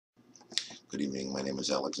Good evening. My name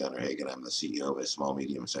is Alexander Hagan. I'm the CEO of a small,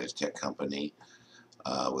 medium-sized tech company.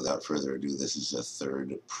 Without further ado, this is the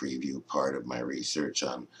third preview part of my research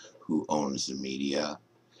on who owns the media.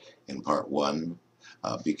 In part one,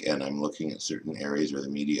 and I'm looking at certain areas where the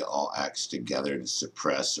media all acts together to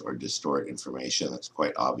suppress or distort information that's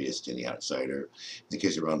quite obvious to the outsider. In the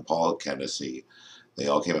case of Ron Paul candidacy, they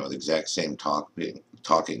all came out with the exact same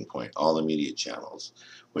talking point, all the media channels,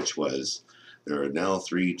 which was there are now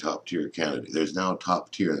three top-tier candidates. There's now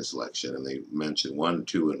top tier in this election, and they mentioned 1,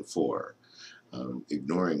 2, and 4,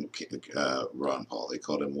 ignoring Ron Paul. They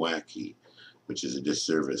called him wacky, which is a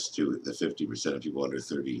disservice to the 50% of people under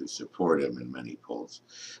 30 who support him in many polls.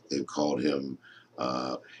 They've called him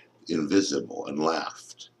invisible and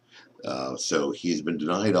laughed. So he's been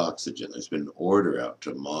denied oxygen. There's been an order out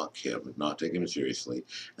to mock him, not take him seriously,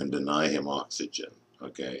 and deny him oxygen.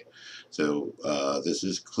 Okay, so this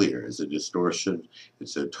is clear. It's a distortion.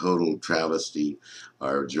 It's a total travesty.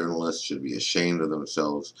 Our journalists should be ashamed of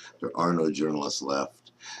themselves. There are no journalists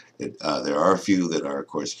left. There are a few that are, of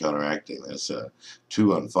course, counteracting this.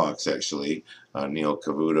 Two on Fox, actually, Neil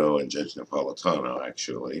Cavuto and Judge Napolitano,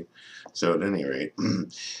 actually. So at any rate,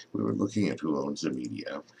 we were looking at who owns the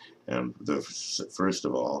media. And first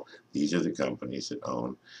of all, these are the companies that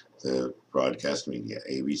own the broadcast media: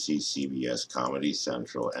 ABC, CBS, Comedy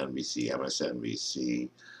Central, NBC, MSNBC,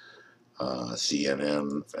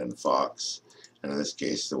 CNN, and Fox, and in this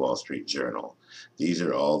case, the Wall Street Journal. These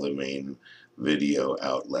are all the main video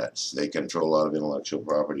outlets. They control a lot of intellectual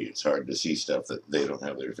property. It's hard to see stuff that they don't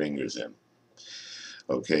have their fingers in.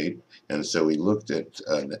 Okay, and so we looked at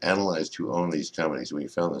and analyzed who owned these companies. We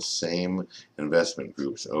found the same investment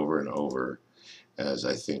groups over and over, as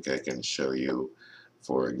I think I can show you.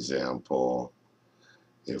 For example,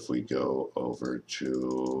 if we go over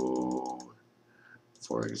to,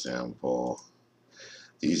 for example,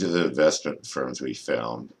 these are the investment firms we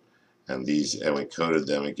found, and we coded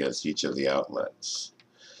them against each of the outlets.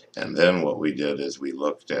 And then what we did is we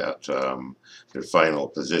looked at their final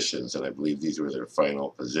positions, and I believe these were their final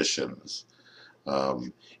positions.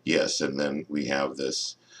 Yes, and then we have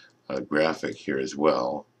this graphic here as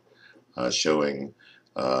well, showing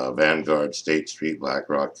Vanguard, State Street,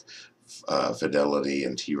 BlackRock, Fidelity,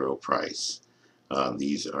 and T.ROWE Price.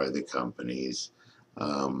 These are the companies,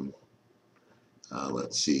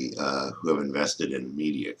 let's see, who have invested in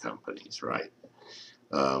media companies, right?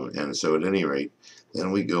 And so at any rate,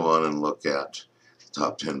 then we go on and look at the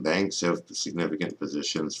top 10 banks have significant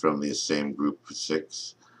positions from the same group of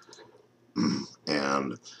 6.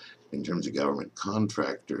 And in terms of government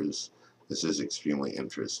contractors, this is extremely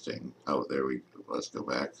interesting. Oh, there we go. Let's go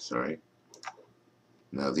back, sorry.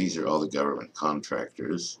 Now these are all the government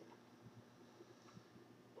contractors.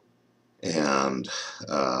 And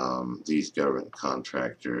these government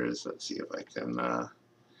contractors, let's see if I can,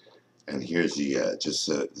 and here's the just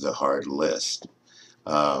the hard list.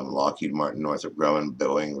 Lockheed Martin, Northrop Grumman,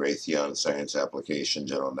 Boeing, Raytheon, Science Application,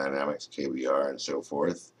 General Dynamics, KBR, and so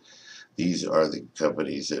forth. These are the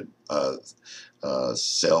companies that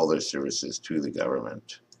sell their services to the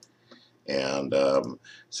government. And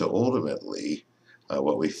so ultimately,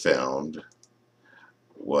 what we found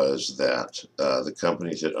was that the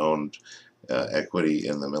companies that owned equity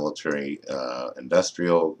in the military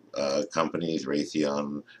industrial companies,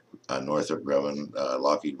 Raytheon, Northrop Grumman,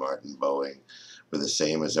 Lockheed Martin, Boeing, were the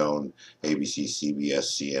same as owned ABC,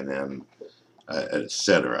 CBS, CNN,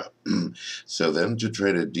 etc. So then, to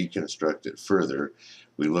try to deconstruct it further,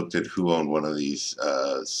 we looked at who owned one of these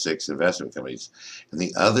 6 investment companies, and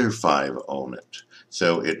the other 5 own it.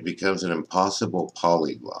 So it becomes an impossible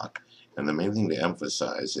polyglot. And the main thing to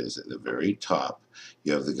emphasize is at the very top,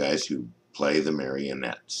 you have the guys who play the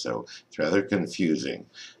marionette. So it's rather confusing.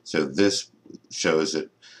 So this shows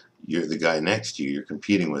that you're the guy next to you, you're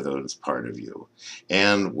competing with, owns part of you.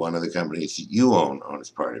 And one of the companies that you own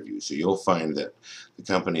owns part of you. So you'll find that the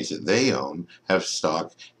companies that they own have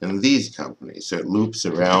stock in these companies. So it loops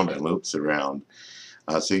around and loops around.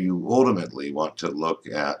 So you ultimately want to look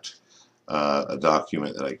at a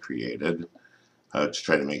document that I created to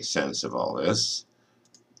try to make sense of all this.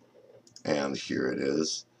 And here it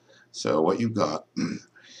is. So what you've got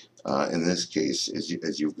in this case is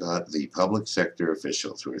you've got the public sector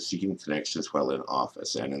officials who are seeking connections while in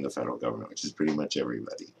office and in the federal government, which is pretty much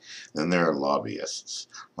everybody. Then there are lobbyists.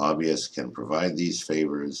 Lobbyists can provide these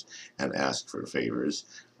favors and ask for favors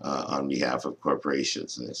on behalf of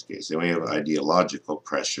corporations in this case. Then we have ideological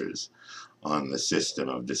pressures on the system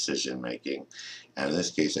of decision making. And in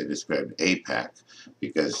this case, I described AIPAC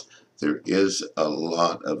because there is a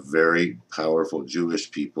lot of very powerful Jewish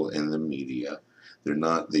people in the media They're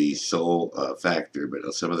not the sole factor,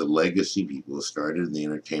 but some of the legacy people who started in the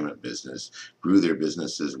entertainment business, grew their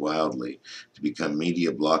businesses wildly to become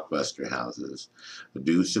media blockbuster houses,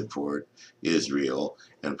 do support Israel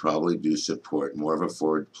and probably do support more of a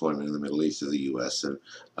forward deployment in the Middle East of the U.S. than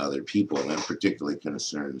other people, and that particularly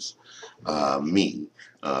concerns me.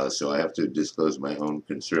 So I have to disclose my own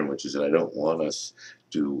concern, which is that I don't want us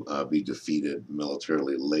to be defeated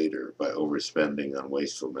militarily later by overspending on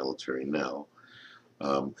wasteful military now.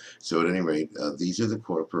 So at any rate, these are the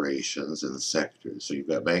corporations and the sectors. So you've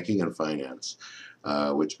got banking and finance,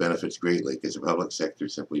 which benefits greatly because the public sector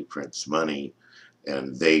simply prints money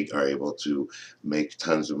and they are able to make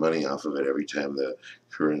tons of money off of it every time the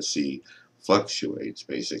currency fluctuates,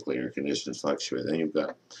 basically, or conditions fluctuate. Then you've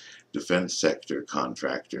got defense sector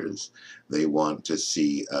contractors. They want to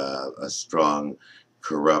see a strong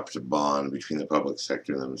corrupt bond between the public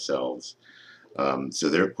sector and themselves. So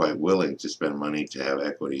they're quite willing to spend money to have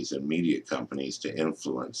equities in media companies to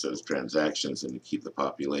influence those transactions and to keep the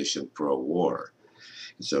population pro-war.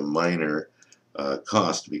 It's a minor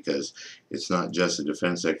cost because it's not just the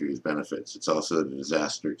defense sector whose benefits, it's also the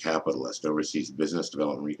disaster capitalist, oversees business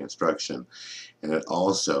development reconstruction, and it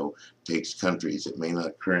also takes countries that may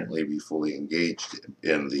not currently be fully engaged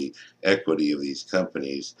in the equity of these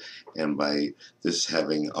companies, and by this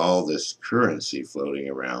having all this currency floating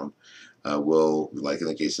around, will, like in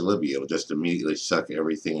the case of Libya, it'll just immediately suck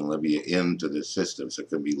everything in Libya into the system, so it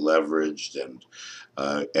can be leveraged and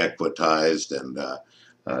equitized and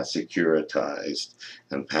securitized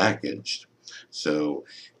and packaged. So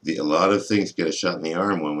a lot of things get a shot in the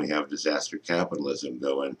arm when we have disaster capitalism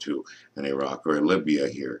go into an Iraq or a Libya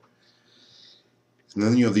here. And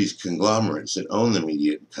then you have these conglomerates that own the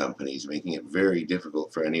media companies, making it very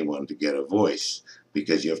difficult for anyone to get a voice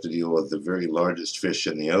because you have to deal with the very largest fish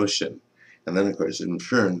in the ocean. And then, of course, in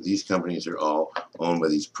turn, these companies are all owned by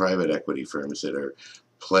these private equity firms that are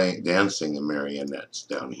dancing the marionettes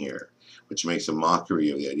down here, which makes a mockery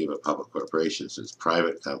of the idea of a public corporation. So it's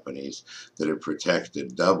private companies that are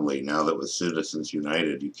protected doubly now that with Citizens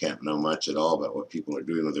United, you can't know much at all about what people are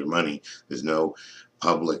doing with their money. There's no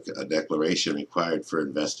public declaration required for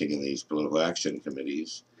investing in these political action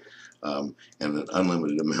committees, and an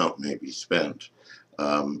unlimited amount may be spent.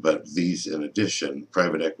 But these, in addition,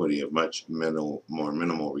 private equity have much more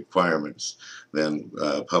minimal requirements than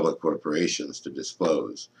public corporations to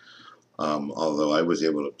disclose, although I was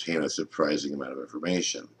able to obtain a surprising amount of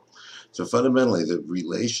information. So fundamentally, the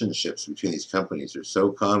relationships between these companies are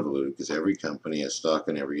so convoluted because every company has stock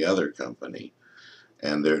in every other company,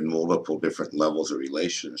 and there are multiple different levels of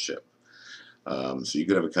relationship. So you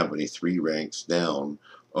could have a company 3 ranks down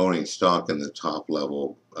owning stock in the top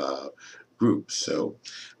level groups. So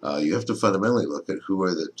you have to fundamentally look at who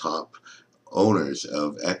are the top owners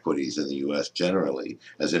of equities in the U.S. generally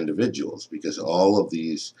as individuals, because all of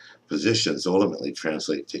these positions ultimately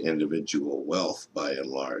translate to individual wealth by and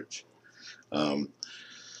large.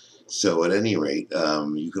 So at any rate,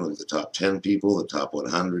 you can look at the top 10 people, the top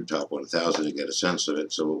 100, top 1,000 to get a sense of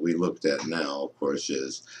it. So what we looked at now, of course,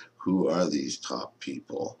 is who are these top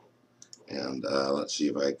people? And let's see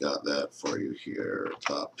if I got that for you here.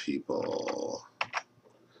 Top people.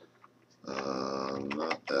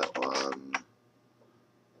 Not that one.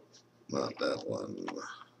 Not that one.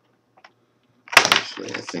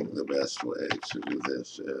 Actually, I think the best way to do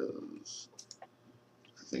this is,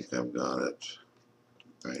 I think I've got it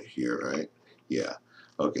right here, right? Yeah.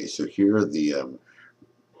 Okay, so here are the,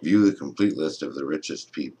 view the complete list of the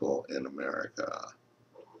richest people in America.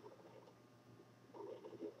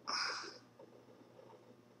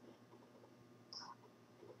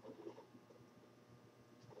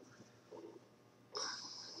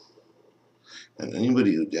 And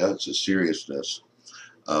anybody who doubts the seriousness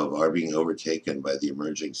of our being overtaken by the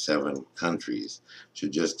emerging 7 countries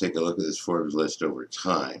should just take a look at this Forbes list over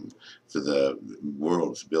time for the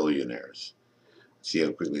world's billionaires. See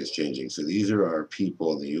how quickly it's changing. So these are our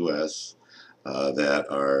people in the U.S. That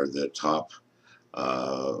are the top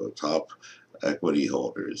equity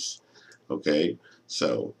holders. Okay,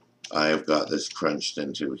 so I have got this crunched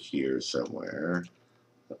into here somewhere.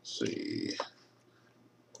 Let's see.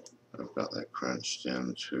 I've got that crunched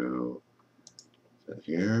into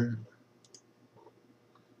here.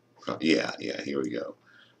 Yeah, here we go.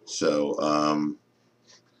 So,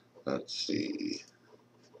 let's see.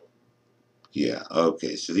 Yeah,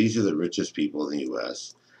 okay, so these are the richest people in the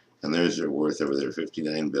U.S., and theirs are worth over there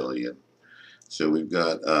 $59 billion. So we've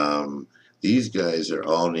got, these guys are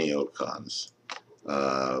all neocons.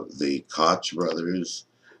 The Koch brothers,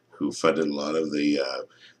 who funded a lot of the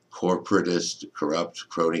corporatist, corrupt,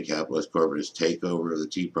 crony capitalist corporatist takeover of the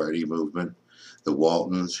Tea Party movement. the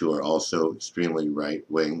Waltons, who are also extremely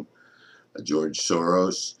right-wing, George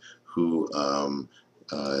Soros, who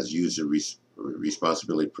has used the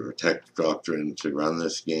responsibility to protect doctrine to run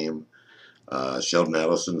this game. Sheldon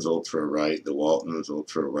Adelson's ultra-right, the Waltons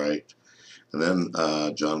ultra-right, and then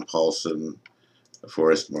John Paulson,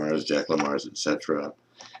 Forrest Mars, Jack LaMars, etc.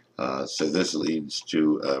 So this leads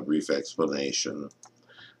to a brief explanation,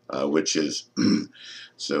 which is,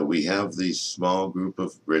 so we have these small group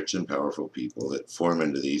of rich and powerful people that form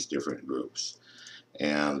into these different groups.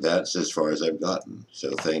 And that's as far as I've gotten.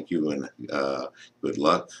 So thank you, and good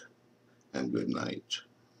luck and good night.